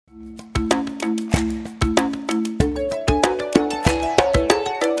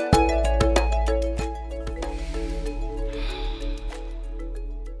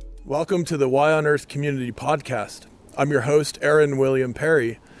Welcome to the Why on Earth Community Podcast. I'm your host, Aaron William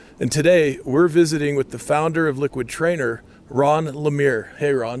Perry, and today we're visiting with the founder of Liquid Trainer, Ron Lemire.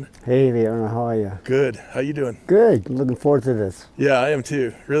 Hey, Ron. Hey, Aaron. How are you? Good. How you doing? Good. Looking forward to this. Yeah, I am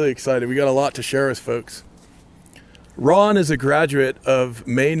too. Really excited. We got a lot to share with folks. Ron is a graduate of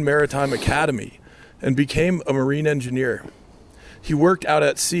Maine Maritime Academy and became a marine engineer. He worked out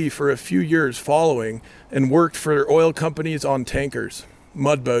at sea for a few years following and worked for oil companies on tankers,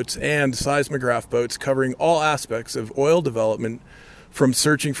 mud boats, and seismograph boats covering all aspects of oil development, from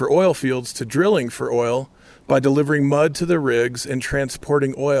searching for oil fields to drilling for oil by delivering mud to the rigs and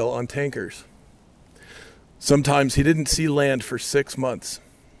transporting oil on tankers. Sometimes he didn't see land for 6 months.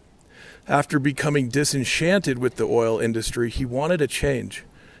 After becoming disenchanted with the oil industry, he wanted a change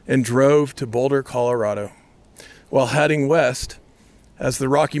and drove to Boulder, Colorado. While heading west, as the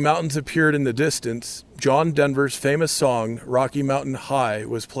Rocky Mountains appeared in the distance, John Denver's famous song, Rocky Mountain High,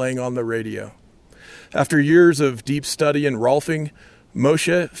 was playing on the radio. After years of deep study and Rolfing,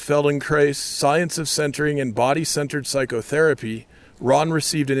 Moshe Feldenkrais, science of centering and body-centered psychotherapy, Ron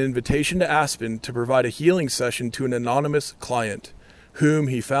received an invitation to Aspen to provide a healing session to an anonymous client, whom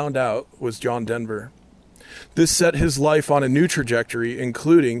he found out was John Denver. This set his life on a new trajectory,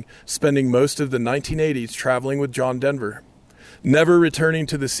 including spending most of the 1980s traveling with John Denver. Never returning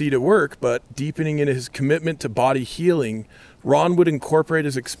to the sea to work, but deepening in his commitment to body healing, Ron would incorporate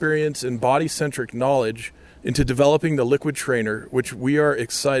his experience and body-centric knowledge into developing the Liquid Trainer, which we are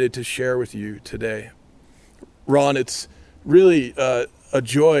excited to share with you today. Ron, it's really a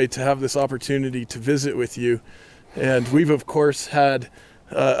joy to have this opportunity to visit with you. And we've, of course, had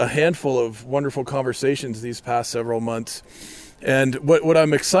a handful of wonderful conversations these past several months. And what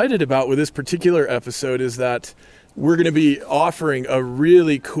I'm excited about with this particular episode is that we're going to be offering a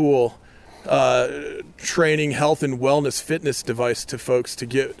really cool training, health, and wellness fitness device to folks to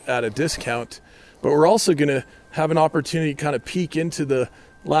get at a discount. But we're also going to have an opportunity to kind of peek into the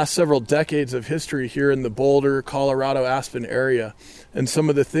last several decades of history here in the Boulder, Colorado, Aspen area, and some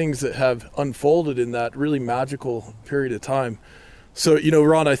of the things that have unfolded in that really magical period of time. So,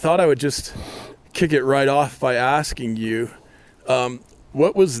 Ron, I thought I would just kick it right off by asking you,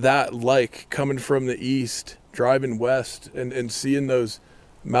 what was that like coming from the east, driving west, and seeing those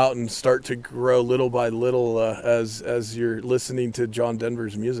mountains start to grow little by little as you're listening to John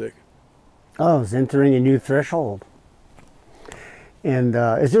Denver's music? Oh, I was entering a new threshold. And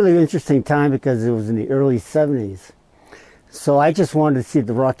it's really an interesting time because it was in the early 70s. So I just wanted to see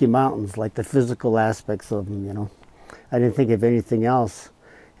the Rocky Mountains, like the physical aspects of them, I didn't think of anything else.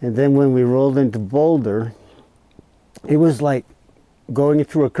 And then when we rolled into Boulder, it was like going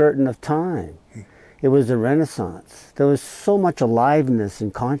through a curtain of time. It was a renaissance. There was so much aliveness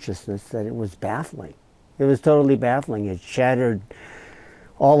and consciousness that it was baffling. It was totally baffling. It shattered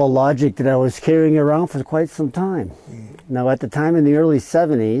all the logic that I was carrying around for quite some time. Now, at the time in the early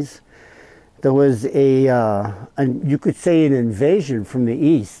 70s, there was you could say an invasion from the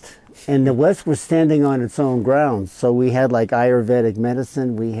east, and the west was standing on its own ground. So we had like Ayurvedic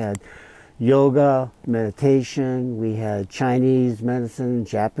medicine, we had yoga, meditation, we had Chinese medicine,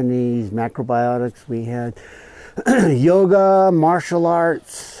 Japanese macrobiotics, we had yoga, martial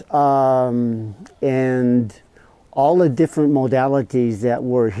arts, and all the different modalities that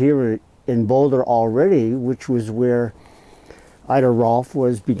were here in Boulder already, which was where Ida Rolf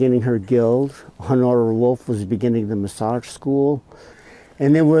was beginning her guild, Honora Wolf was beginning the massage school,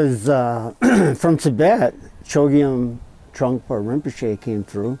 and there was, from Tibet, Chogyam Trungpa Rinpoche came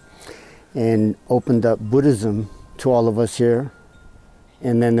through and opened up Buddhism to all of us here.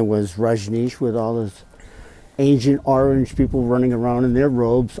 And then there was Rajneesh with all his ancient orange people running around in their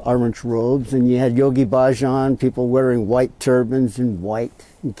robes, orange robes, and you had Yogi Bhajan, people wearing white turbans and white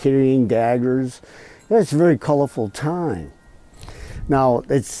and carrying daggers. It was a very colorful time. Now,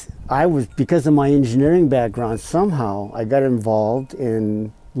 because of my engineering background, somehow I got involved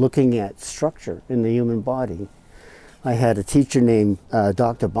in looking at structure in the human body. I had a teacher named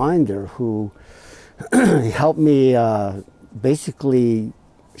Dr. Binder who helped me basically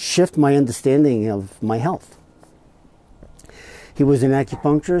shift my understanding of my health. He was an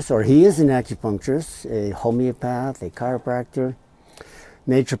acupuncturist, or he is an acupuncturist, a homeopath, a chiropractor,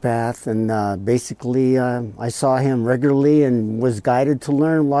 naturopath, and basically I saw him regularly and was guided to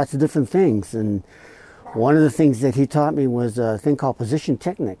learn lots of different things. And one of the things that he taught me was a thing called position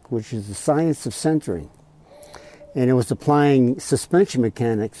technique, which is the science of centering. And it was applying suspension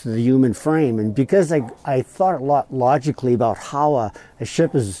mechanics to the human frame. And because I thought a lot logically about how a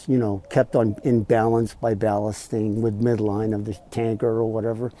ship is, kept in balance by ballasting with midline of the tanker or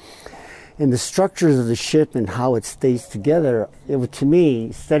whatever. And the structures of the ship and how it stays together, it was, to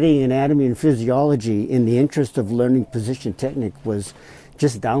me, studying anatomy and physiology in the interest of learning position technique was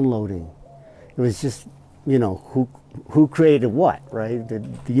just downloading. It was just, who created what, right? The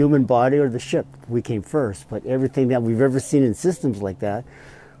human body or the ship? We came first, but everything that we've ever seen in systems like that,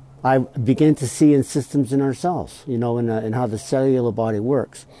 I began to see in systems in ourselves, in how the cellular body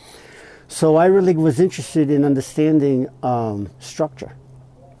works. So I really was interested in understanding structure.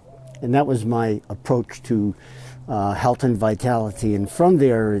 And that was my approach to health and vitality. And from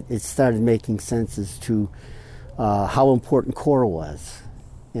there, it started making sense as to how important core was,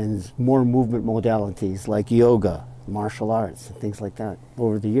 and more movement modalities like yoga, martial arts, and things like that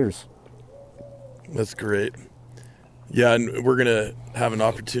over the years. That's great. Yeah, and we're going to have an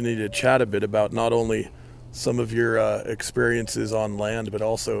opportunity to chat a bit about not only some of your experiences on land, but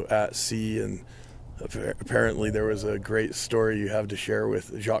also at sea. And apparently there was a great story you have to share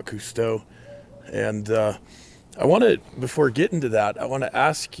with Jacques Cousteau. And I want to, before getting to that, I want to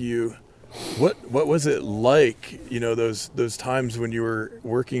ask you, what was it like, those times when you were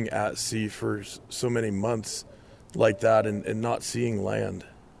working at sea for so many months like that and not seeing land?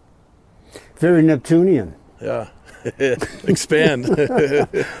 Very Neptunian. Yeah. Expand.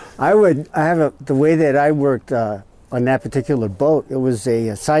 The way that I worked on that particular boat, it was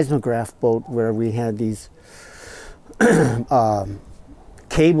a seismograph boat where we had these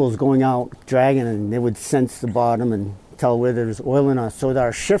cables going out, dragging, and they would sense the bottom and tell where there's oil in us. So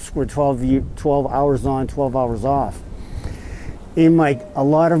our shifts were 12 hours on, 12 hours off. In a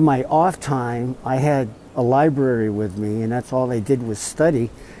lot of my off time, I had a library with me, and that's all I did was study.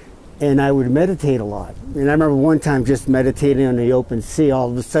 And I would meditate a lot. And I remember one time just meditating on the open sea,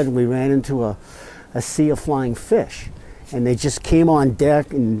 all of a sudden we ran into a sea of flying fish. And they just came on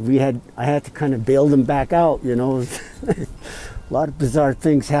deck, and I had to kind of bail them back out, A lot of bizarre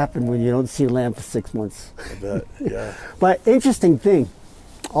things happen when you don't see land for 6 months. I bet, yeah. But interesting thing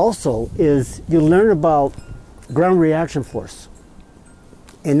also is you learn about ground reaction force.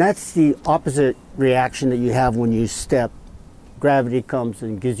 And that's the opposite reaction that you have when you step. Gravity comes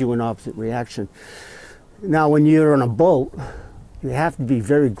and gives you an opposite reaction. Now, when you're on a boat, you have to be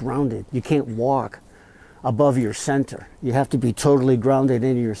very grounded. You can't walk above your center. You have to be totally grounded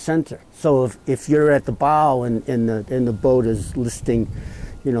into your center. So if you're at the bow and the boat is listing,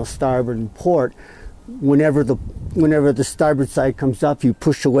 starboard and port, whenever the starboard side comes up, you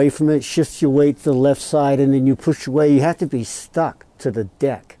push away from it, shifts your weight to the left side, and then you push away. You have to be stuck to the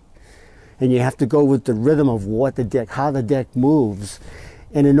deck. And you have to go with the rhythm of how the deck moves.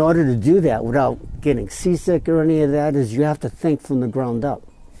 And in order to do that without getting seasick or any of that, is you have to think from the ground up.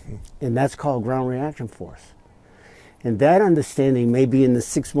 And that's called ground reaction force. And that understanding, maybe in the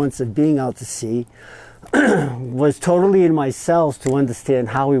 6 months of being out to sea, was totally in my cells to understand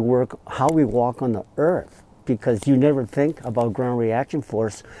how we walk on the earth. Because you never think about ground reaction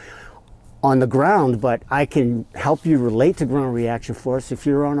force on the ground, but I can help you relate to ground reaction force if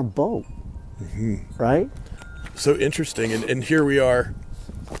you're on a boat. Mm-hmm. Right? So interesting. And here we are,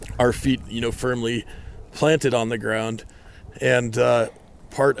 our feet, firmly planted on the ground. And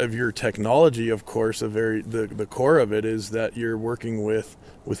part of your technology, of course, the core of it is that you're working with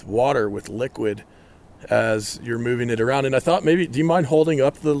water, with liquid, as you're moving it around. And I thought maybe, do you mind holding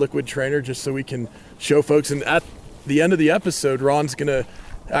up the liquid trainer just so we can show folks? And at the end of the episode, Ron's going to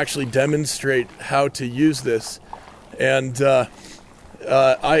actually demonstrate how to use this. And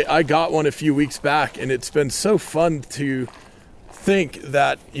I got one a few weeks back, and it's been so fun to think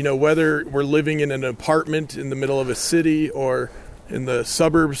that, whether we're living in an apartment in the middle of a city or in the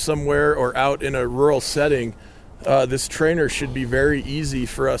suburbs somewhere or out in a rural setting, this trainer should be very easy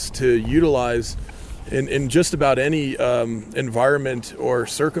for us to utilize in just about any environment or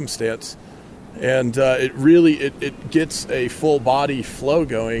circumstance. And it gets a full body flow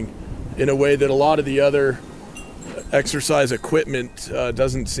going in a way that a lot of the other exercise equipment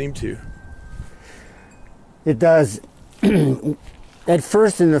doesn't seem to. It does. At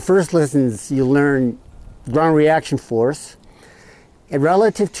first, in the first lessons, you learn ground reaction force and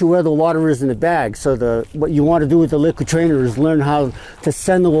relative to where the water is in the bag. So what you want to do with the liquid trainer is learn how to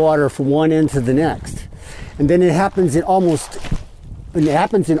send the water from one end to the next. And then it happens in all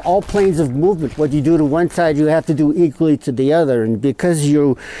planes of movement. What you do to one side, you have to do equally to the other. And because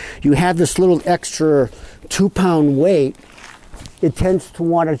you have this little extra 2-pound weight, it tends to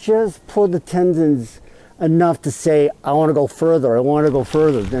want to just pull the tendons enough to say, I want to go further.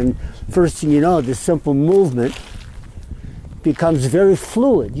 Then first thing you know, this simple movement becomes very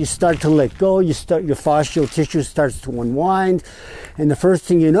fluid. You start to let go, your fascial tissue starts to unwind, and the first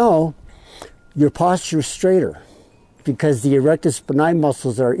thing you know, your posture is straighter. because the erectus spinae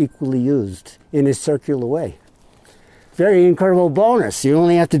muscles are equally used in a circular way. Very incredible bonus. You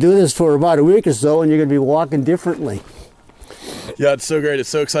only have to do this for about a week or so, and you're going to be walking differently. Yeah, it's so great. It's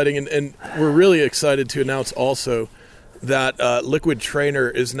so exciting. And we're really excited to announce also that Liquid Trainer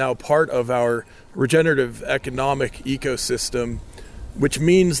is now part of our regenerative economic ecosystem, which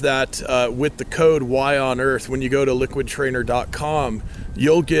means that with the code Y on Earth, when you go to liquidtrainer.com,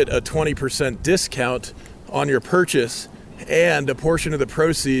 you'll get a 20% discount on your purchase, and a portion of the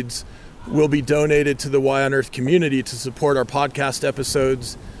proceeds will be donated to the Y on Earth community to support our podcast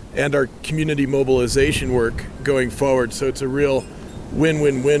episodes and our community mobilization work going forward. So it's a real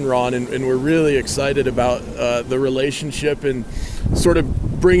win-win-win, Ron, and we're really excited about the relationship and sort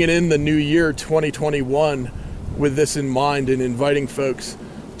of bringing in the new year 2021 with this in mind, and inviting folks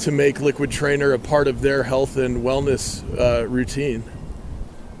to make Liquid Trainer a part of their health and wellness routine.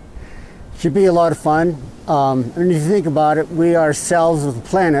 Should be a lot of fun. And if you think about it, we are cells of the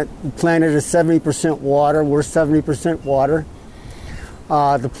planet. The planet is 70% water. We're 70% water.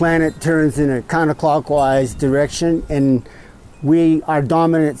 The planet turns in a counterclockwise direction, and our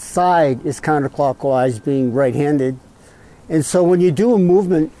dominant side is counterclockwise, being right-handed. And so when you do a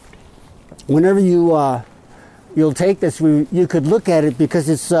movement, whenever you'll take this, you could look at it because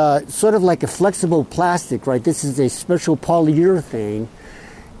it's sort of like a flexible plastic, right? This is a special polyurethane,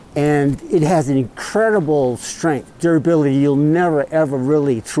 and it has an incredible strength, durability. You'll never, ever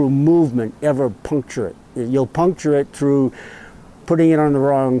really, through movement, ever puncture it. You'll puncture it through putting it on the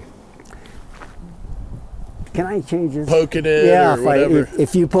wrong... Can I change this? Poking it, or whatever.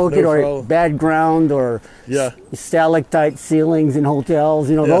 If you poke it, or bad ground, or stalactite ceilings in hotels,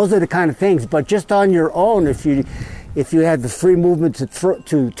 those are the kind of things. But just on your own, if you had the free movement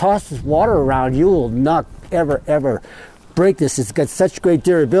to toss this water around, you will not ever break this. It's got such great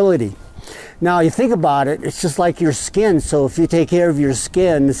durability. Now, you think about it, it's just like your skin. So if you take care of your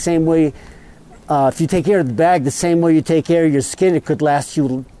skin the same way, if you take care of the bag the same way you take care of your skin, it could last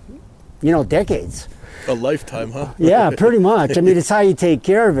you, decades. A lifetime, huh? Yeah, pretty much. I mean, it's how you take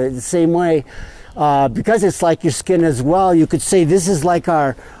care of it the same way. Because it's like your skin as well, you could say this is like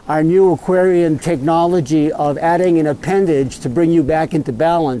our new Aquarian technology of adding an appendage to bring you back into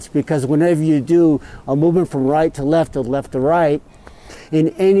balance, because whenever you do a movement from right to left or left to right, in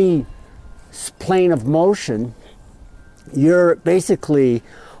any plane of motion, you're basically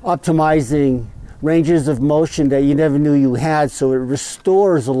optimizing ranges of motion that you never knew you had, so it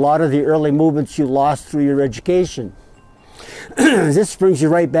restores a lot of the early movements you lost through your education. This brings you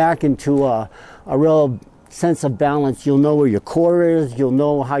right back into a real sense of balance. You'll know where your core is, you'll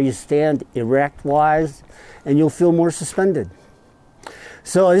know how you stand erect-wise, and you'll feel more suspended.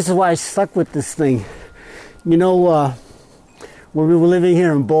 So this is why I stuck with this thing. When we were living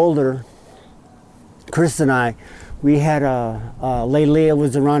here in Boulder, Chris and I, we had Leia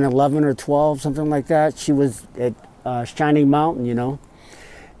was around 11 or 12, something like that. She was at Shining Mountain,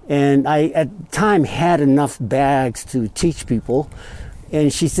 And I, at the time, had enough bags to teach people.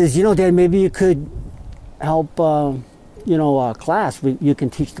 And she says, Dad, maybe you could help, class. You can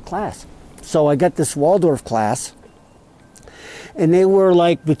teach the class. So I got this Waldorf class. And they were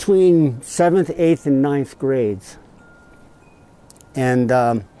like between 7th, 8th, and 9th grades. And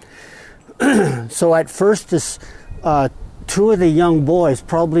so at first, two of the young boys,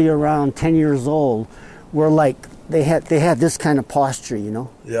 probably around 10 years old, were like, they had this kind of posture,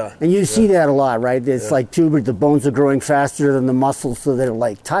 Yeah. And you see that a lot, right? It's like the bones are growing faster than the muscles, so they're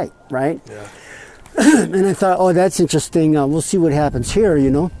like tight, right? Yeah. And I thought, oh, that's interesting. We'll see what happens here,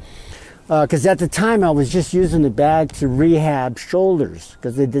 Because at the time, I was just using the bag to rehab shoulders,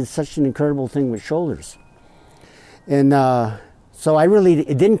 because they did such an incredible thing with shoulders. And so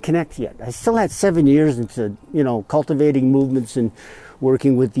it didn't connect yet. I still had 7 years into, cultivating movements and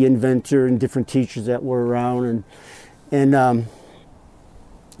working with the inventor and different teachers that were around. And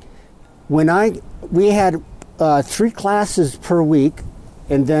we had 3 classes per week,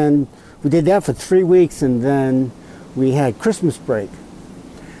 and then we did that for 3 weeks, and then we had Christmas break.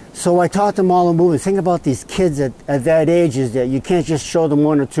 So I taught them all the movements. Think about these kids at that age, is that you can't just show them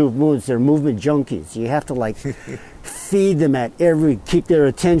 1 or 2 movements. They're movement junkies. You have to feed them keep their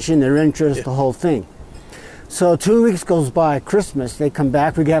attention, their interest, the whole thing. So 2 weeks goes by, Christmas, they come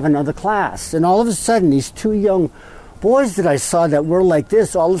back, we have another class. And all of a sudden, these 2 young boys that I saw that were like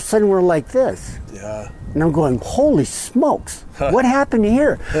this, all of a sudden were like this. Yeah. And I'm going, holy smokes, what happened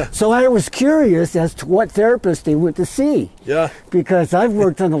here? So I was curious as to what therapist they went to see. Yeah. Because I've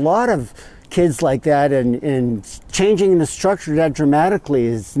worked on a lot of, kids like that, and changing the structure that dramatically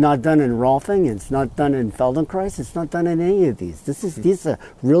is not done in Rolfing, it's not done in Feldenkrais, it's not done in any of these. These are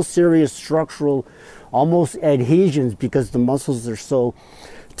real serious structural, almost adhesions, because the muscles are so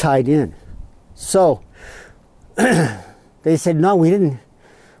tied in. So they said, no, we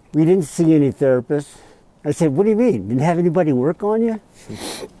didn't see any therapists. I said, what do you mean? Didn't have anybody work on you?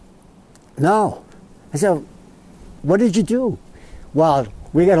 No. I said, what did you do? Well,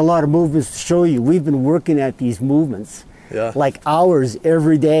 we got a lot of movements to show you. We've been working at these movements like hours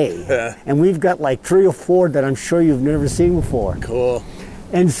every day. Yeah. And we've got like 3 or 4 that I'm sure you've never seen before. Cool.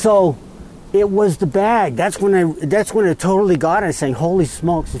 And so it was the bag. That's when it totally got it, saying, holy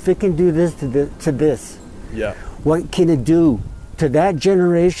smokes, if it can do this to this, what can it do to that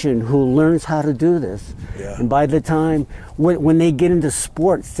generation who learns how to do this? Yeah. And by the time, when they get into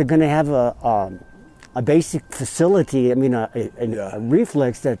sports, they're going to have a basic facility, a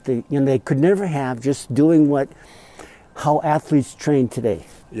reflex that they could never have just doing how athletes train today.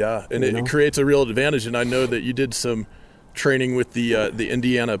 Yeah, and it creates a real advantage. And I know that you did some training with the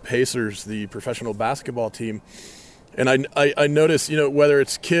Indiana Pacers, the professional basketball team. And I noticed, whether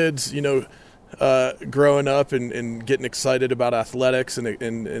it's kids, growing up and getting excited about athletics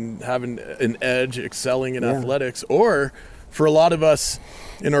and having an edge, excelling in athletics, or for a lot of us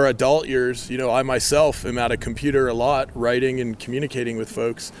in our adult years, I myself am at a computer a lot, writing and communicating with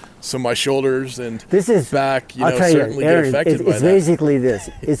folks. So my shoulders and back, certainly Aaron, get affected by that. It's basically this.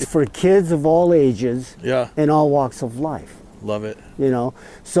 It's for kids of all ages and all walks of life. Love it.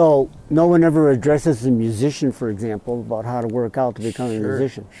 So no one ever addresses a musician, for example, about how to work out to become a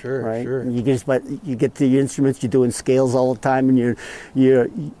musician. Sure, right? sure. You get the instruments, you're doing scales all the time, and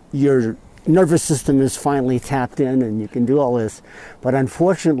your nervous system is finally tapped in, and you can do all this. But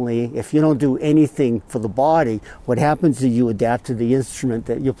unfortunately, if you don't do anything for the body, what happens is you adapt to the instrument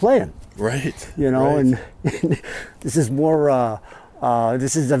that you're playing. Right. And this is more.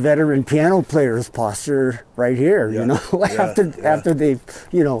 This is a veteran piano player's posture right here. After they've,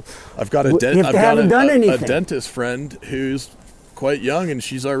 I've got a dentist friend who's quite young, and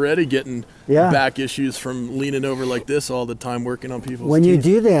she's already getting back issues from leaning over like this all the time, working on people's When teeth. you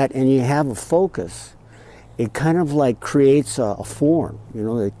do that and you have a focus, it kind of like creates a form.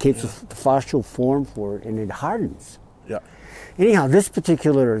 It creates the fascial form for it, and it hardens. Yeah. Anyhow, this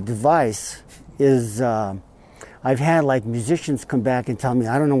particular device is. I've had like musicians come back and tell me,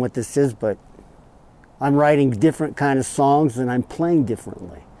 I don't know what this is, but I'm writing different kind of songs and I'm playing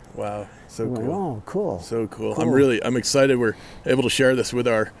differently. Wow, so cool. Like, oh, cool. So cool. I'm excited we're able to share this with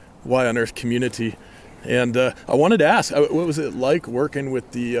our Y on Earth community. And I wanted to ask, what was it like working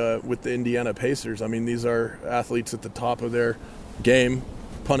with the Indiana Pacers? I mean, these are athletes at the top of their game,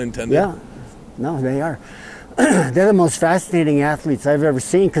 pun intended. Yeah, no, they are. They're the most fascinating athletes I've ever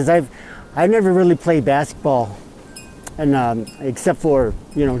seen, because I've never really played basketball. And except for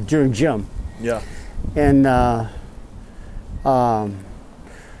during gym, and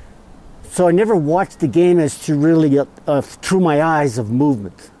so I never watched the game as to really through my eyes of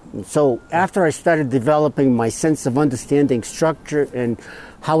movement. And so after I started developing my sense of understanding structure and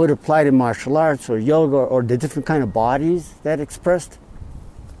how it applied in martial arts or yoga or the different kind of bodies that expressed,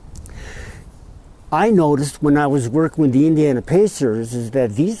 I noticed when I was working with the Indiana Pacers is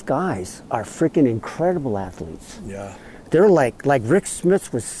that these guys are freaking incredible athletes. Yeah. They're like Rick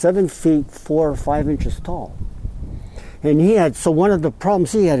Smith was 7 feet 4 or 5 inches tall. And one of the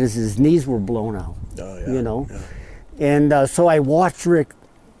problems he had is his knees were blown out. Oh, yeah. Yeah. And so I watched Rick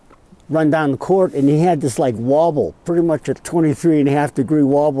run down the court, and he had this like wobble, pretty much a 23.5-degree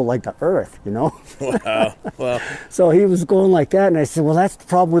wobble like the earth, Wow. So he was going like that, and I said, well, that's the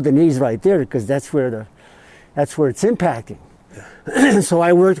problem with the knees right there, because that's where it's impacting. Yeah. So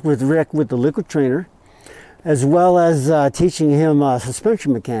I worked with Rick with the liquid trainer, as well as teaching him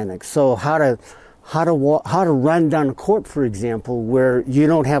suspension mechanics. So how to run down the court, for example, where you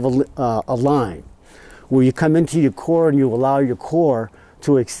don't have a line, where you come into your core and you allow your core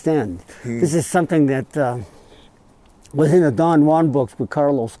to extend. This is something that was in the Don Juan books with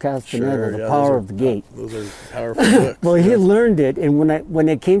Carlos Castaneda, The Power of the Gate. Those are powerful books. Well, he learned it, and when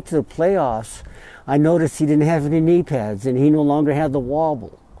it came to the playoffs, I noticed he didn't have any knee pads, and he no longer had the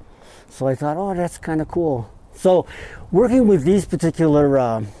wobble. So I thought, oh, that's kind of cool. So working with these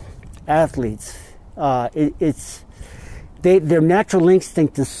particular athletes, their natural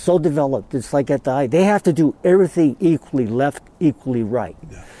instinct is so developed. It's like at the eye. They have to do everything equally left, equally right.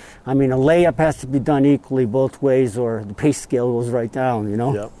 Yeah. I mean, a layup has to be done equally both ways, or the pace scale goes right down,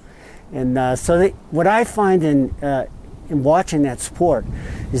 Yep. And so what I find in watching that sport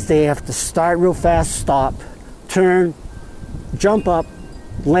is they have to start real fast, stop, turn, jump up,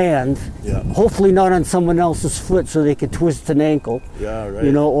 land, hopefully not on someone else's foot so they could twist an ankle. Yeah, right.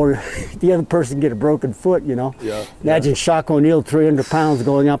 You know, or the other person get a broken foot, you know. Yeah. Imagine Shaq O'Neal, 300 pounds,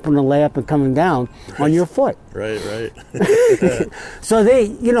 going up on the layup and coming down on your foot. Right, right. So they,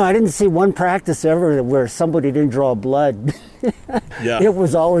 you know, I didn't see one practice ever where somebody didn't draw blood. Yeah. It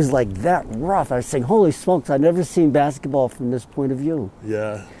was always like that rough. I was saying, holy smokes, I've never seen basketball from this point of view.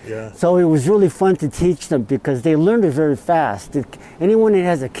 Yeah, yeah. So it was really fun to teach them because they learned it very fast. Anyone that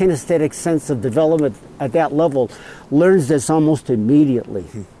has a kinesthetic sense of development at that level learns this almost immediately,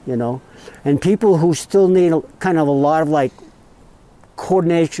 you know. And people who still need kind of a lot of like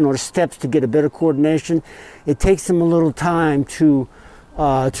coordination or steps to get a better coordination, it takes them a little time to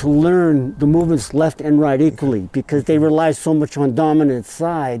learn the movements left and right equally because they rely so much on dominant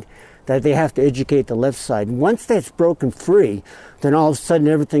side that they have to educate the left side. And once that's broken free, then all of a sudden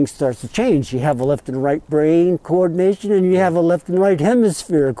everything starts to change. You have a left and right brain coordination and you have a left and right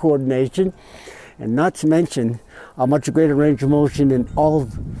hemisphere coordination, and not to mention a much greater range of motion in all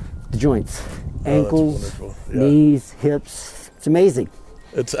of the joints, ankles, knees, hips. It's amazing.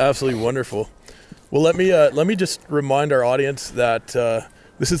 It's absolutely wonderful. Well, let me just remind our audience that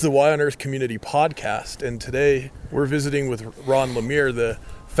this is the Y on Earth Community Podcast, and today we're visiting with Ron Lemire, the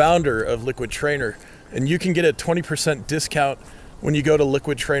founder of Liquid Trainer, and you can get a 20% discount when you go to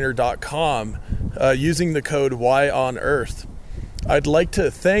liquidtrainer.com using the code Y on Earth. I'd like to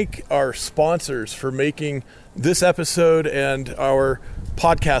thank our sponsors for making this episode and our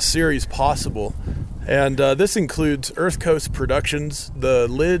podcast series possible. And this includes Earth Coast Productions, the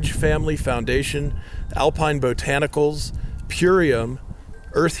Lidge Family Foundation, Alpine Botanicals, Purium,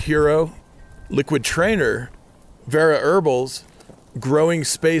 Earth Hero, Liquid Trainer, Vera Herbals, Growing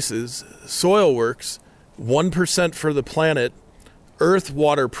Spaces, Soilworks, 1% for the Planet, Earth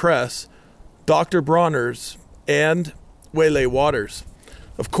Water Press, Dr. Bronner's, and Waylay Waters.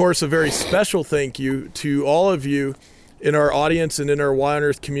 Of course, a very special thank you to all of you in our audience and in our Y on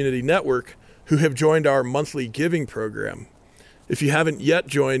Earth Community Network who have joined our monthly giving program. If you haven't yet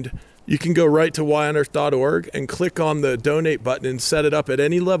joined, you can go right to yonearth.org and click on the donate button and set it up at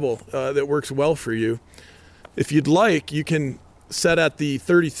any level that works well for you. If you'd like, you can set at the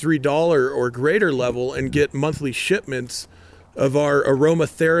 $33 or greater level and get monthly shipments of our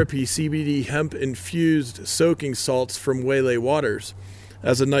aromatherapy CBD hemp infused soaking salts from Waylay Waters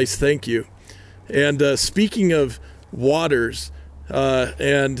as a nice thank you. And speaking of waters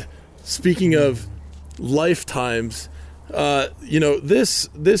and speaking of lifetimes, you know,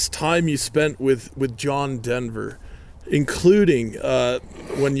 this time you spent with John Denver, including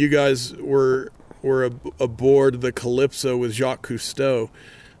when you guys were aboard the Calypso with Jacques Cousteau,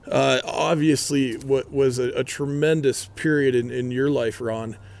 obviously what was a tremendous period in your life,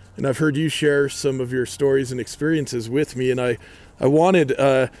 Ron. And I've heard you share some of your stories and experiences with me, and I wanted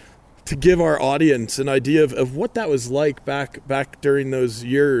to give our audience an idea of what that was like back during those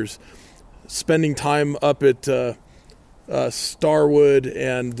years, spending time up at Starwood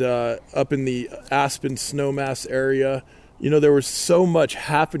and up in the Aspen Snowmass area. You know, there was so much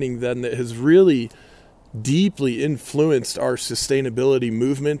happening then that has really deeply influenced our sustainability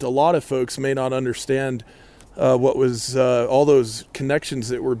movement. A lot of folks may not understand what was all those connections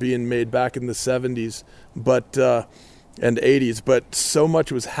that were being made back in the 70s and 80s, but so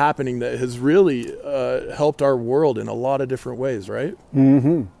much was happening that has really helped our world in a lot of different ways, right?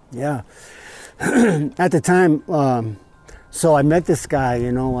 Mm-hmm. Yeah. At the time, so I met this guy,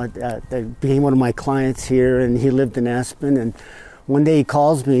 you know, that became one of my clients here, and he lived in Aspen. And one day he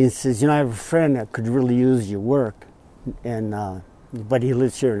calls me and says, you know, I have a friend that could really use your work, and but he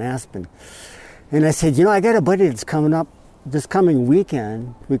lives here in Aspen. And I said, you know, I got a buddy that's coming up this coming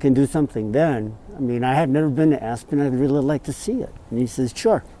weekend. We can do something then. I mean, I have never been to Aspen. I'd really like to see it. And he says,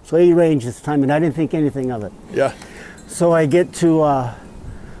 sure. So he arranged this time, and I didn't think anything of it. Yeah. So I get to...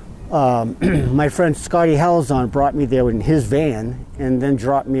 my friend Scotty Halzon brought me there in his van and then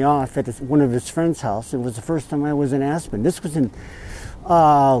dropped me off at one of his friend's house. It was the first time I was in Aspen. This was in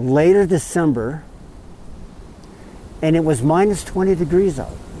later December, and it was minus 20 degrees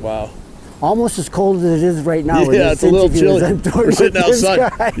out. Wow. Almost as cold as it is right now. Yeah, it's a little chilly. We're sitting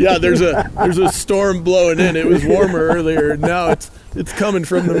outside. Yeah, there's a storm blowing in. It was warmer earlier. Now it's coming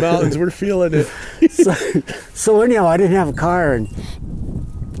from the mountains. We're feeling it. So anyhow, I didn't have a car, and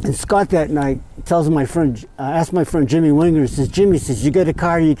Scott that night tells my friend, asked my friend Jimmy Winger, says, Jimmy, says, you got a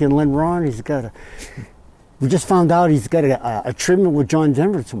car you can lend Ron? We just found out he's got a treatment with John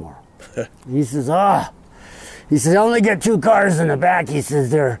Denver tomorrow. He says, he says, I only got 2 cars in the back. He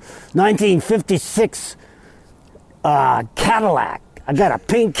says, they're 1956 Cadillac. I got a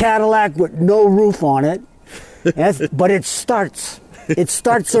pink Cadillac with no roof on it, but it starts. It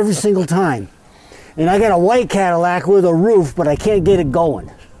starts every single time. And I got a white Cadillac with a roof, but I can't get it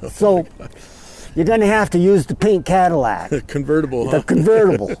going. So you're going to have to use the pink Cadillac. Convertible, The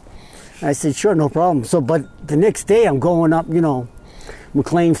convertible. I said, sure, no problem. So, but the next day I'm going up,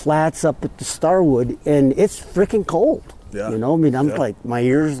 McLean Flats up at the Starwood, and it's freaking cold. Yeah. I'm like, my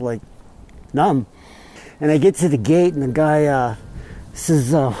ears like numb. And I get to the gate, and the guy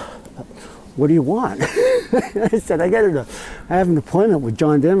says, what do you want? I said, I have an appointment with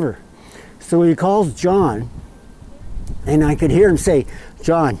John Denver. So he calls John, and I could hear him say,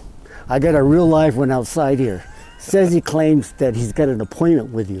 John, I got a real live one outside here. Says he claims that he's got an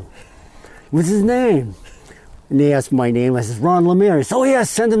appointment with you. What's his name? And they asked my name. I said, Ron Lemire. He said, oh yeah,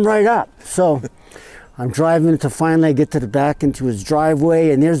 send him right up. So I'm driving to finally get to the back into his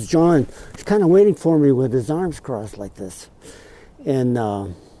driveway, and there's John. He's kind of waiting for me with his arms crossed like this. And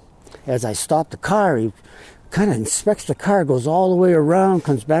as I stop the car, he kind of inspects the car, goes all the way around,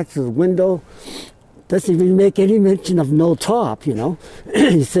 comes back to the window, doesn't even make any mention of no top,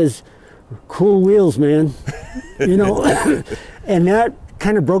 He says, cool wheels, man, and that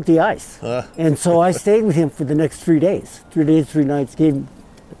kind of broke the ice. And so I stayed with him for the next 3 days. 3 days, 3 nights,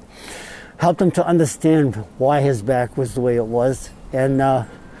 helped him to understand why his back was the way it was. And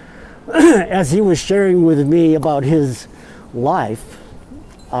as he was sharing with me about his life,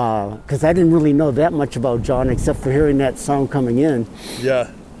 because I didn't really know that much about John except for hearing that sound coming in. Yeah.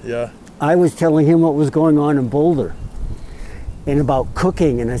 I was telling him what was going on in Boulder and about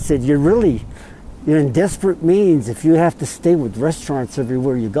cooking, and I said, you're in desperate means if you have to stay with restaurants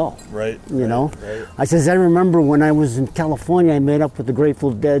everywhere you go. Right. Right. I says, I remember when I was in California, I met up with the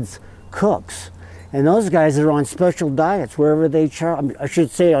Grateful Dead's cooks, and those guys are on special diets wherever they travel. I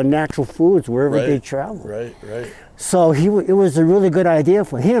should say on natural foods wherever they travel. Right. So it was a really good idea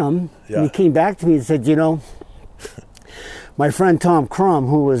for him. Yeah. And he came back to me and said, my friend Tom Crum,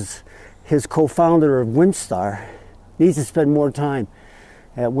 who was his co-founder of Windstar, needs to spend more time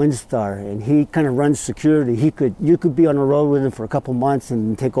at Windstar, and he kind of runs security. You could be on the road with him for a couple months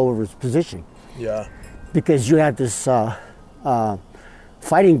and take over his position. Yeah. Because you have this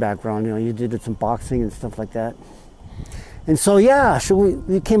fighting background, you did some boxing and stuff like that. And so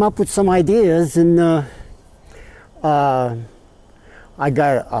we came up with some ideas, and I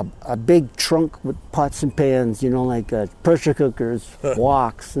got a big trunk with pots and pans, like pressure cookers,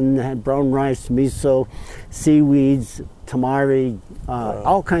 woks, and had brown rice, miso, seaweeds, tamari,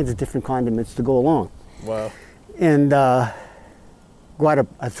 all kinds of different condiments to go along. Wow. And got a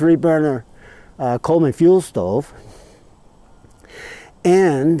 3-burner Coleman fuel stove.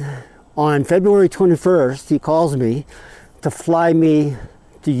 And on February 21st, he calls me to fly me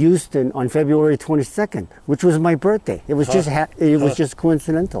to Houston on February 22nd, which was my birthday. It was just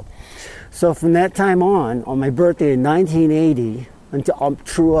coincidental. So from that time on my birthday in 1980 until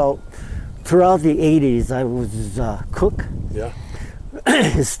throughout the 80s, I was his cook,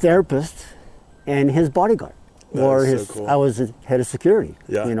 his therapist, and his bodyguard, so cool. I was his head of security.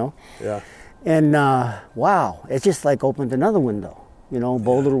 Yeah. And wow, it just like opened another window.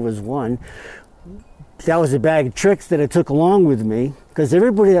 Boulder was one. That was a bag of tricks that I took along with me, because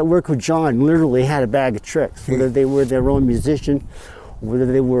everybody that worked with John literally had a bag of tricks, whether they were their own musician, whether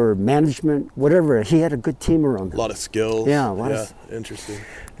they were management, whatever. He had a good team around him. A lot of skills. Yeah, interesting.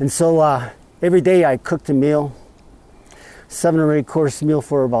 And so every day I cooked a meal, 7 or 8 course meal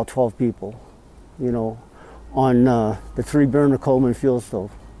for about 12 people, on the 3-burner Coleman fuel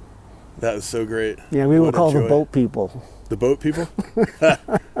stove. That is so great. Yeah, we were called the boat people. The boat people?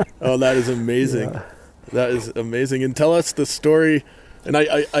 Oh, that is amazing. Yeah. That is amazing. And tell us the story. And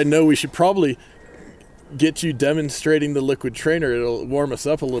I know we should probably get you demonstrating the liquid trainer. It'll warm us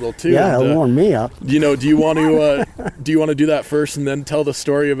up a little too. Yeah, it'll warm me up. Do you want to do that first and then tell the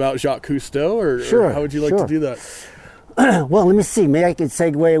story about Jacques Cousteau, or how would you like to do that? Well, let me see. Maybe I could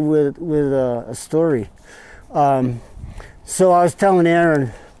segue with a story. So I was telling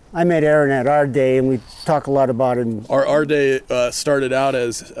Aaron. I met Aaron at our day, and we talk a lot about it. Our day started out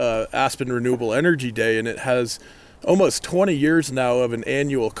as Aspen Renewable Energy Day, and it has almost 20 years now of an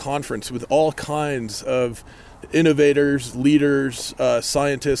annual conference with all kinds of innovators, leaders,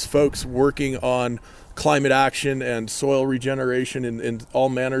 scientists, folks working on climate action and soil regeneration and all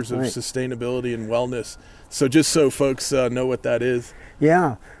manners of sustainability and wellness. So just so folks know what that is.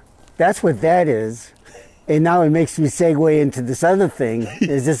 Yeah, that's what that is. And now it makes me segue into this other thing.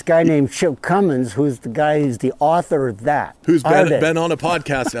 Is this guy named Chip Cummins, who's the author of that. Who's been on a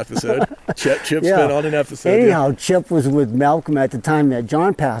podcast episode. Chip's been on an episode. Anyhow, Chip was with Malcolm at the time that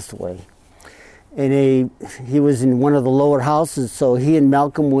John passed away. And he was in one of the lower houses, so he and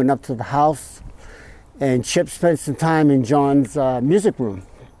Malcolm went up to the house And Chip spent some time in John's music room.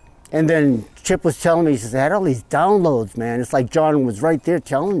 And then Chip was telling me, he says, I had all these downloads, man. It's like John was right there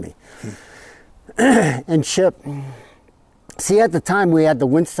telling me. And Chip, see, at the time we had the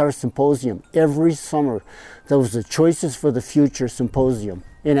WindStar Symposium. Every summer there was the Choices for the Future Symposium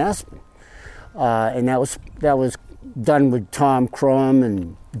in Aspen. And that was done with Tom Crum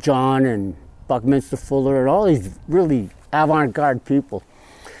and John and Buckminster Fuller and all these really avant-garde people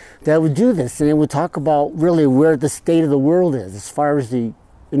that would do this, and they would talk about really where the state of the world is as far as the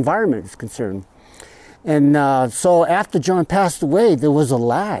environment is concerned. And so after John passed away, there was a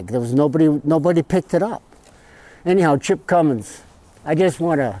lag. There was nobody picked it up. Anyhow, Chip Cummins, I just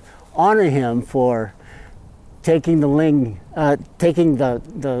want to honor him for taking the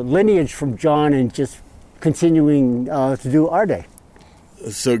lineage from John and just continuing to do our day.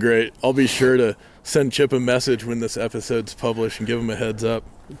 That's so great. I'll be sure to send Chip a message when this episode's published and give him a heads up.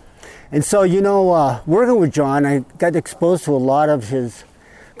 And so, working with John, I got exposed to a lot of his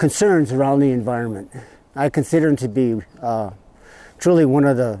concerns around the environment. I consider him to be truly one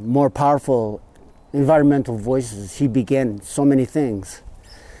of the more powerful environmental voices. He began so many things.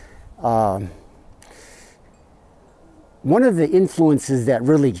 One of the influences that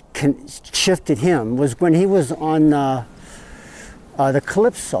really shifted him was when he was on the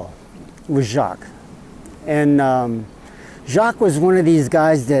Calypso with Jacques. And Jacques was one of these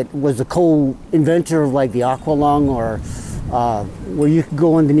guys that was a co-inventor of like the aqualung, or where you could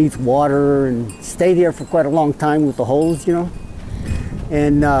go underneath water and stay there for quite a long time with the hose,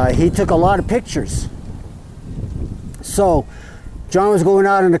 And he took a lot of pictures. So John was going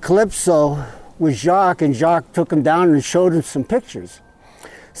out in the Calypso with Jacques, and Jacques took him down and showed him some pictures,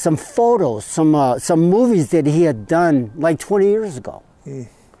 some photos, some movies that he had done like 20 years ago.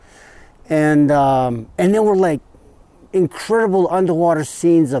 And they were like incredible underwater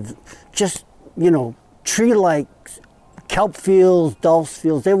scenes of just, tree-like kelp fields, dulse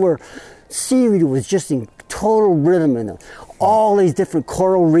fields. Seaweed was just in total rhythm, and all these different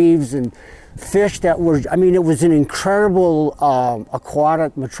coral reefs and fish that were, it was an incredible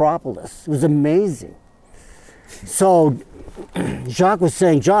aquatic metropolis. It was amazing. So Jacques was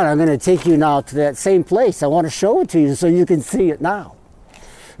saying, John, I'm going to take you now to that same place. I want to show it to you so you can see it now.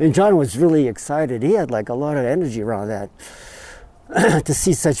 And John was really excited. He had like a lot of energy around that to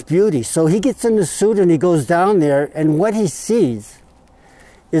see such beauty. So he gets in the suit and he goes down there, and what he sees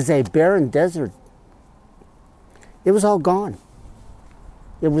is a barren desert. It was all gone.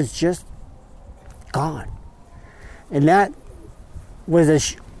 It was just gone. And that was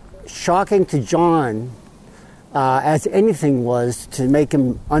as shocking to John as anything was, to make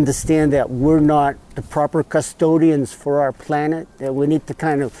him understand that we're not the proper custodians for our planet, that we need to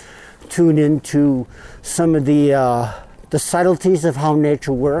kind of tune into some of the subtleties of how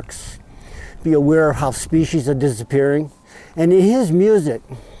nature works, be aware of how species are disappearing. And in his music,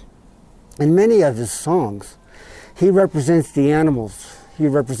 in many of his songs, he represents the animals. He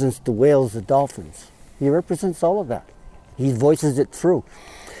represents the whales, the dolphins. He represents all of that. He voices it through.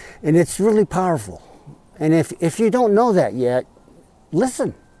 And it's really powerful. And if you don't know that yet,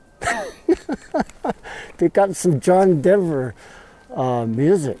 listen. Pick up some John Denver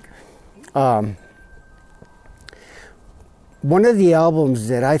music. One of the albums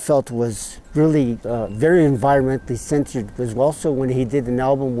that I felt was really very environmentally centered was also when he did an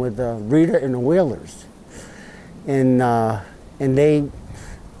album with Rita and the Wailers. And they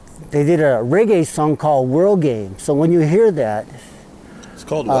did a reggae song called World Game. So when you hear that... It's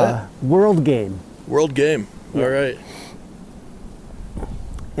called what? World Game. World Game. Yeah. All right.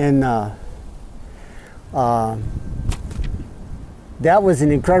 And that was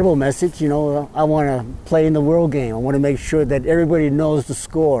an incredible message. I want to play in the world game. I want to make sure that everybody knows the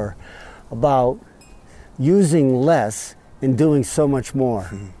score about using less and doing so much more.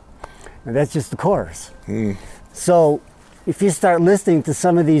 And that's just the chorus. So if you start listening to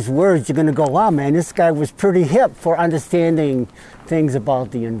some of these words, you're going to go, wow, man, this guy was pretty hip for understanding things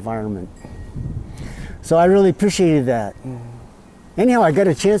about the environment. So I really appreciated that. Anyhow, I got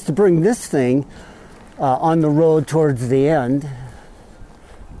a chance to bring this thing on the road towards the end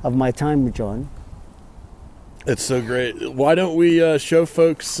of my time with John. It's so great. Why don't we show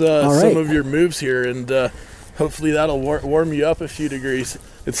folks some of your moves here, and hopefully that'll warm you up a few degrees.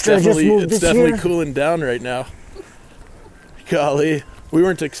 It's definitely cooling down right now. Golly, we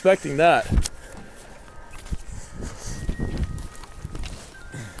weren't expecting that.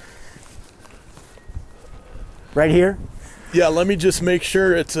 Right here? Yeah, let me just make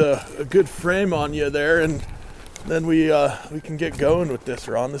sure it's a good frame on you there, and then we can get going with this,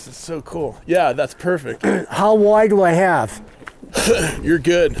 Ron. This is so cool. Yeah, that's perfect. How wide do I have? You're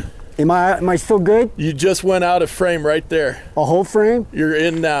good. Am I still good? You just went out of frame right there. A whole frame? You're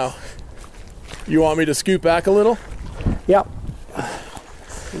in now. You want me to scoot back a little? Yep.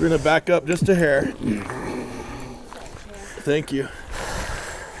 We're going to back up just a hair. Thank you.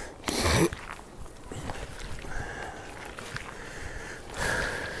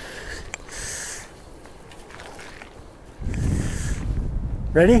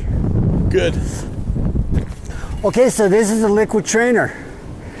 Ready? Good. Okay, so this is a liquid trainer.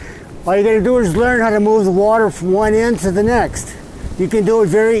 All you gotta do is learn how to move the water from one end to the next. You can do it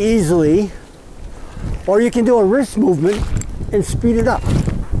very easily, or you can do a wrist movement and speed it up.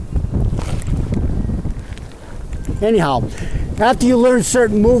 Anyhow, after you learn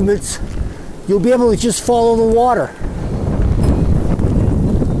certain movements, you'll be able to just follow the water.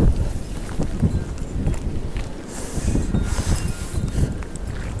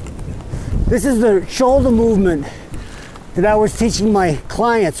 This is the shoulder movement that I was teaching my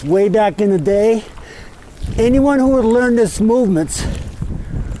clients way back in the day. Anyone who would learn this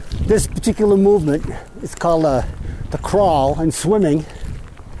particular movement, it's called the crawl in swimming,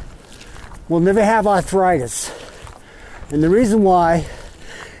 will never have arthritis. And the reason why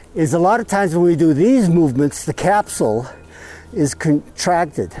is a lot of times when we do these movements, the capsule is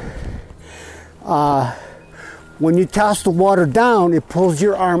contracted. When you toss the water down, it pulls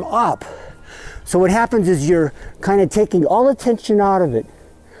your arm up. So what happens is you're kind of taking all the tension out of it,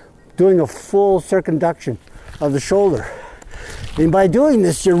 doing a full circumduction of the shoulder. And by doing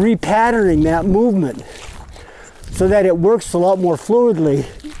this, you're repatterning that movement so that it works a lot more fluidly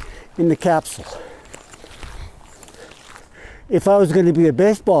in the capsule. If I was going to be a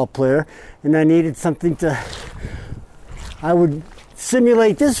baseball player and I needed something I would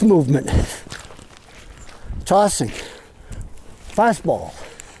simulate this movement. Tossing, fastball,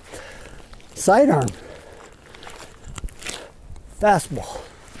 sidearm, fastball,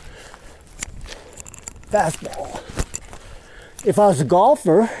 fastball. If I was a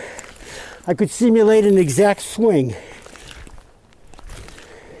golfer, I could simulate an exact swing.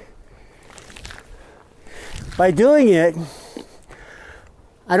 By doing it,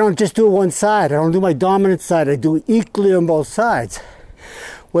 I don't just do one side. I don't do my dominant side. I do it equally on both sides.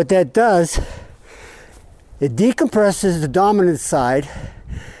 What that does, it decompresses the dominant side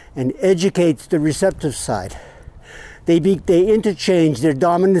and educates the receptive side. They interchange their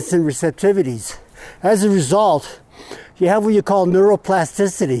dominance and receptivities. As a result, you have what you call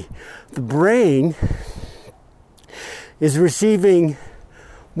neuroplasticity. The brain is receiving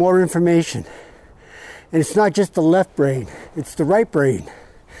more information. And it's not just the left brain, it's the right brain.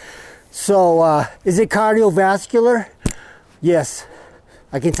 So, is it cardiovascular? Yes,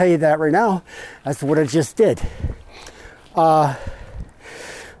 I can tell you that right now. That's what I just did.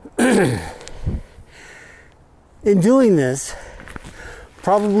 In doing this,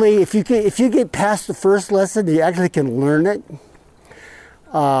 probably if you get past the first lesson, you actually can learn it.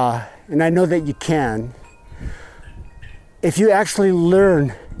 And I know that you can. If you actually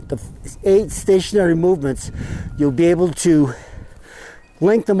learn the 8 stationary movements, you'll be able to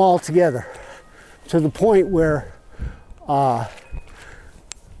link them all together to the point where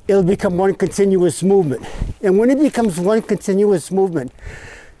it'll become one continuous movement. And when it becomes one continuous movement,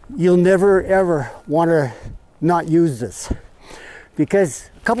 you'll never ever want to not use this. Because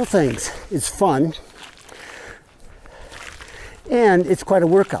a couple things, it's fun and it's quite a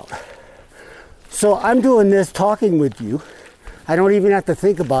workout. So I'm doing this talking with you. I don't even have to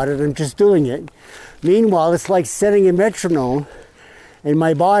think about it, I'm just doing it. Meanwhile, it's like setting a metronome and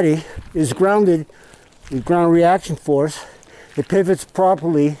my body is grounded with ground reaction force. It pivots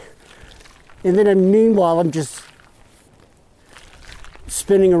properly. And then meanwhile, I'm just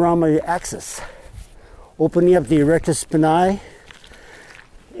spinning around my axis, opening up the erectus spinae.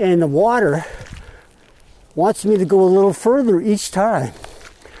 And the water wants me to go a little further each time.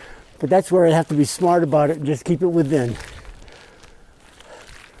 But that's where I have to be smart about it and just keep it within.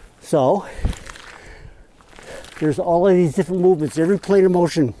 So, there's all of these different movements. Every plane of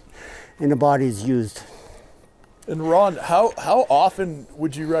motion in the body is used. And Ron, how often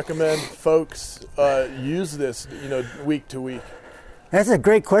would you recommend folks use this, week to week? That's a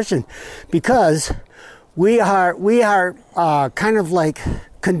great question, because we are kind of like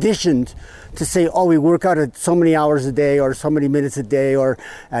conditioned to say, oh, we work out at so many hours a day or so many minutes a day or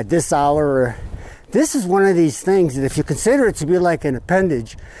at this hour. This is one of these things that if you consider it to be like an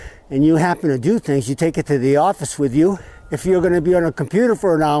appendage and you happen to do things, you take it to the office with you. If you're going to be on a computer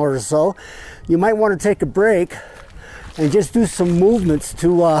for an hour or so, you might want to take a break and just do some movements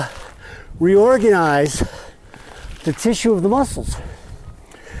to reorganize the tissue of the muscles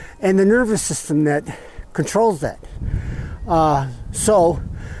and the nervous system that controls that. So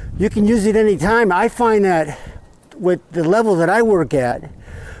you can use it anytime. I find that with the level that I work at,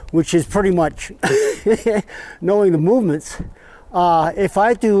 which is pretty much knowing the movements, if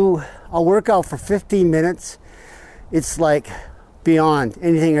I do a workout for 15 minutes, it's like beyond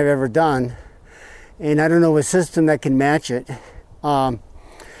anything I've ever done. And I don't know a system that can match it.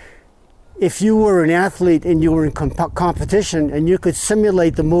 If you were an athlete and you were in competition and you could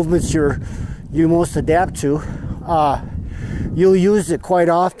simulate the movements you most adapt to, you'll use it quite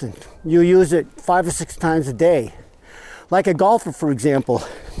often. You'll use it 5 or 6 times a day. Like a golfer, for example.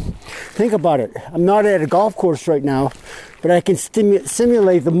 Think about it. I'm not at a golf course right now, but I can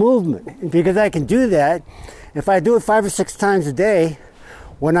simulate the movement. And because I can do that, if I do it 5 or 6 times a day,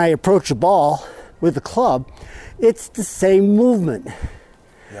 when I approach a ball with a club, it's the same movement.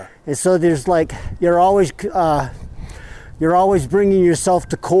 Yeah. And so there's like, you're always bringing yourself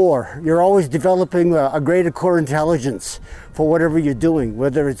to core. You're always developing a greater core intelligence for whatever you're doing,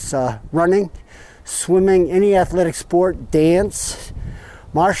 whether it's running, swimming, any athletic sport, dance,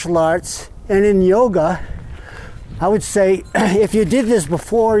 martial arts, and in yoga. I would say if you did this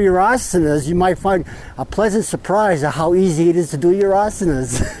before your asanas, you might find a pleasant surprise at how easy it is to do your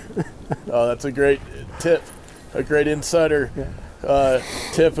asanas. Oh, that's a great tip, a great insider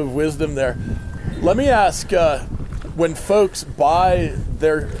tip of wisdom there. Let me ask, when folks buy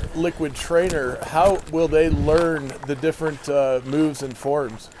their liquid trainer, how will they learn the different moves and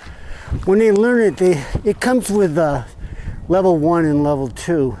forms? When they learn it, it comes with level 1 and level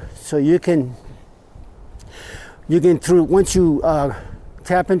 2. So you can once you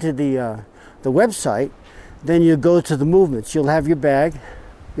tap into the website, then you go to the movements. You'll have your bag,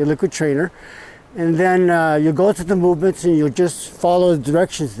 your liquid trainer, and then you go to the movements and you'll just follow the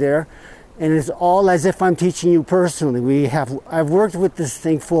directions there. And it's all as if I'm teaching you personally. I've worked with this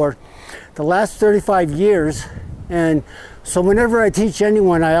thing for the last 35 years, and so whenever I teach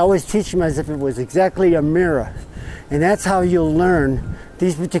anyone, I always teach them as if it was exactly a mirror. And that's how you'll learn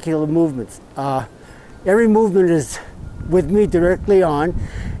these particular movements. Every movement is with me directly on,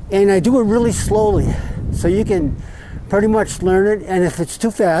 and I do it really slowly. So you can pretty much learn it, and if it's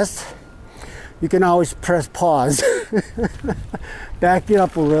too fast, you can always press pause. Back it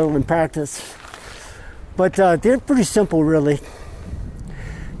up a little and practice. But they're pretty simple, really.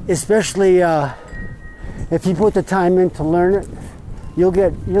 Especially if you put the time in to learn it, you'll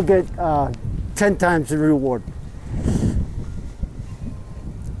get 10 times the reward.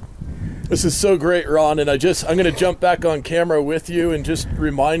 This is so great, Ron, and I'm going to jump back on camera with you and just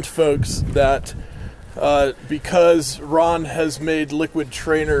remind folks that because Ron has made Liquid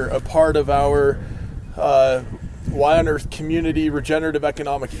Trainer a part of our Y on Earth community regenerative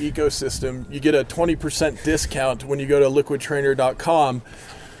economic ecosystem, you get a 20% discount when you go to liquidtrainer.com.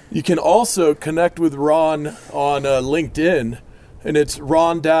 You can also connect with Ron on LinkedIn, and it's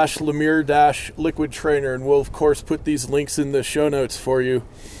Ron-Lemire-Liquid Trainer, and we'll of course put these links in the show notes for you.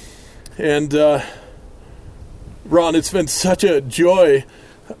 And Ron, it's been such a joy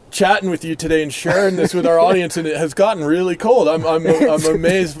chatting with you today and sharing this with our audience, and it has gotten really cold. I'm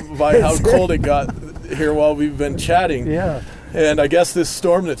amazed by how cold it got here while we've been chatting. Yeah. And I guess this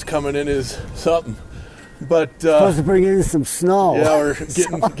storm that's coming in is something. But supposed to bring in some snow. Yeah,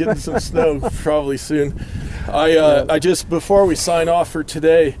 we're getting some snow probably soon. I just, before we sign off for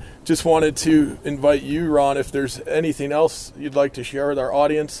today, just wanted to invite you, Ron, if there's anything else you'd like to share with our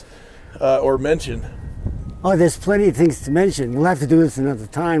audience or mention. Oh, there's plenty of things to mention. We'll have to do this another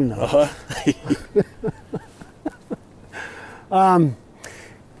time, though.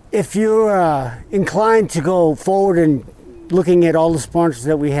 If you're inclined to go forward and looking at all the sponsors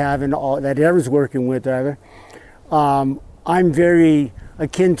that we have and all that Aaron's working with, rather, I'm very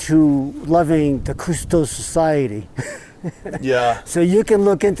akin to loving the Cousteau Society. Yeah. So you can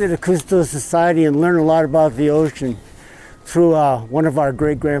look into the Cousteau Society and learn a lot about the ocean through one of our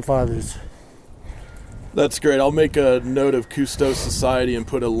great-grandfathers. That's great. I'll make a note of Cousteau Society and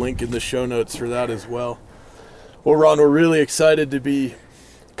put a link in the show notes for that as well. Well, Ron, we're really excited to be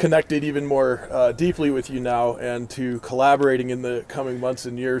connected even more deeply with you now and to collaborating in the coming months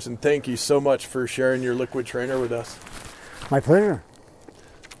and years. And thank you so much for sharing your Liquid Trainer with us. My pleasure.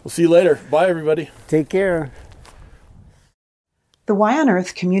 We'll see you later. Bye, everybody. Take care. The Y on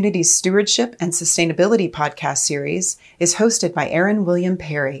Earth Community Stewardship and Sustainability podcast series is hosted by Aaron William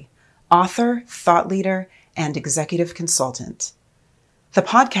Perry, author, thought leader, and executive consultant. The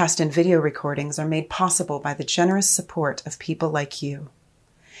podcast and video recordings are made possible by the generous support of people like you.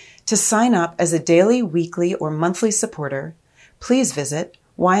 To sign up as a daily, weekly, or monthly supporter, please visit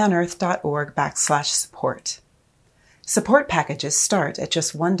yonearth.org/support. Support packages start at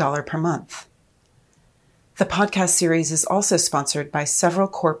just $1 per month. The podcast series is also sponsored by several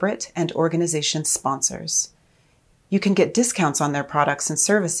corporate and organization sponsors. You can get discounts on their products and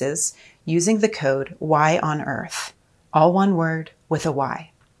services using the code YONEARTH, all one word with a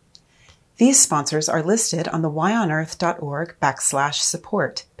Y. These sponsors are listed on the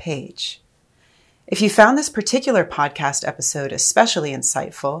whyonearth.org/support page. If you found this particular podcast episode especially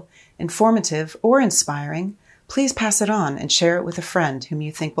insightful, informative, or inspiring, please pass it on and share it with a friend whom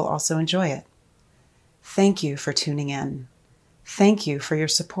you think will also enjoy it. Thank you for tuning in. Thank you for your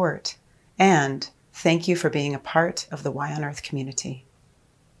support. And thank you for being a part of the Y on Earth community.